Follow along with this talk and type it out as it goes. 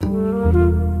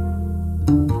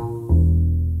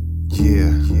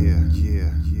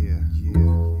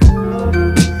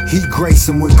grace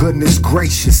him with goodness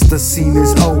gracious. The scene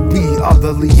is OB,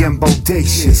 otherly and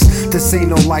bodacious. This ain't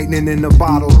no lightning in a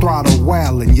bottle, throttle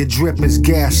wailing. Your drip is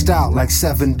gassed out like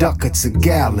 7 ducats a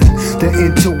gallon. The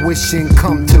intuition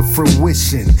come to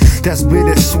fruition. That's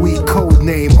bittersweet, code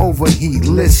name overheat.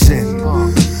 Listen,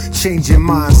 changing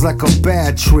minds like a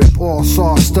bad trip. All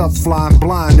sauced up, flying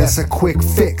blind, that's a quick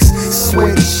fix.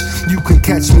 Switch, you can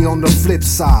catch me on the flip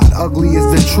side. Ugly is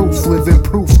the truth, living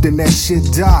proof, then that shit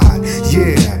died.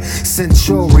 Yeah,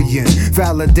 Centurion,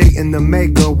 validating the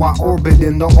mega while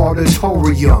orbiting the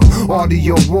auditorium.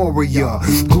 Audio warrior,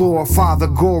 glorify the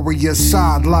gorier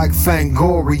side like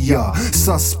Fangoria.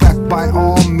 Suspect by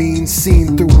all means,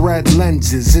 seen through red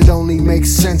lenses. It only makes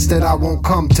sense that I won't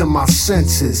come to my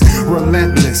senses.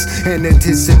 Relentless and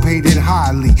anticipated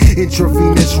highly.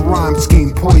 Intravenous rhyme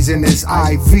scheme, poisonous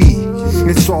IV.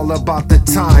 It's all about the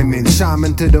timing.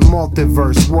 Chiming to the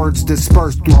multiverse, words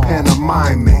dispersed through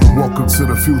pantomiming. Welcome to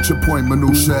the future point,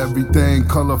 minutia, everything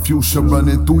color fuchsia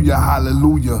running through your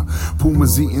hallelujah.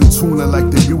 Pumas eating tuna like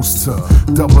they used to.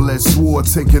 Double-edged sword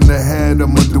taking the head of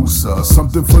Medusa.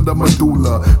 Something for the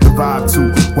medulla, the vibe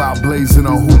too, while blazing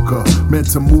a hookah.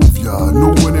 Meant to move ya,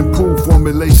 new and improved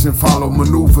formulation, follow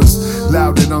maneuvers.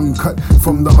 Loud and uncut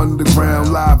from the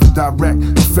underground, live and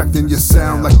direct, affecting your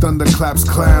sound like thunderclaps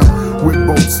clown. With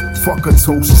boats, fuck a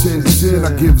toast, chin chin,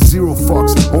 I give 0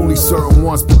 fucks. Only certain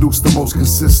ones produce the most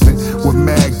consistent. With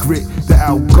mad grit, the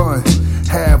outgun.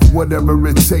 Have whatever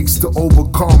it takes to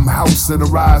overcome. House of the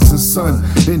rising sun.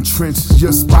 Entrenched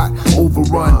your spot,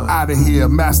 overrun. Out of here,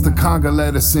 Master CONGA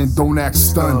let us in, don't act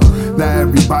stunned. Now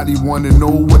everybody wanna know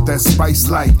what that spice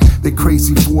like. They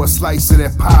crazy for a slice of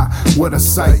that pie, what a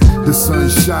sight. The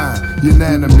sunshine,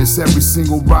 unanimous, every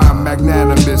single rhyme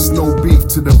magnanimous. No beef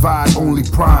to divide, only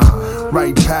prime.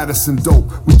 Right, Patterson dope,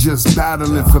 we just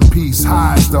battling for peace.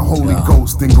 High as the Holy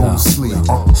Ghost, then go to sleep.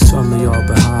 Some of y'all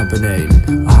been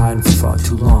hibernating, hiding for far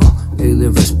too long.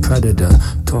 A-live as predator,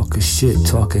 talking shit,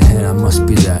 talking head, I must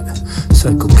be that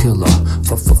psycho killer.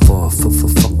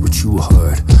 Fuck what you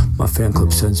heard. My fan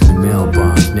club sends me mail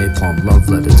bombs, napalm, love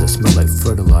letters that smell like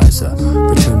fertilizer.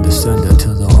 Return to sender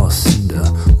till they're all cinder.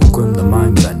 Grim the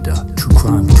mind bender, true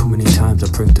crime. Too many times I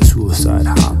prinked the suicide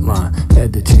hotline.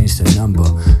 Had to change the number.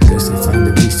 Guess they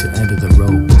finally reached the end of the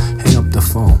road. Hang up the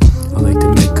phone. I like to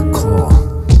make a call.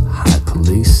 Hi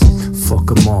police, fuck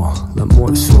them all. Let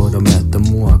more sort them at the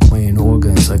morgue, weighing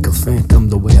organs like a phantom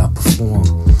the way I perform.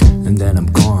 And then I'm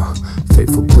gone.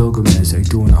 Faithful pilgrimage, like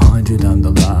doing 100 on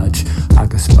the lodge. I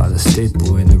can spot a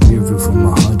staple in the rear view from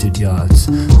 100 yards.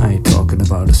 I ain't talking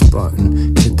about a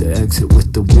Spartan. Hit the exit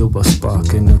with the wheel bus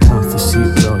sparking. No time for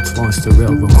seatbelts, launch the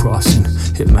railroad crossing.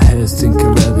 Hit my head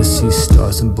thinking rather see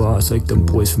stars and bars like them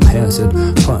boys from Hazard.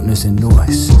 Partners in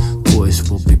noise, boys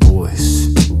will be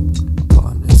boys.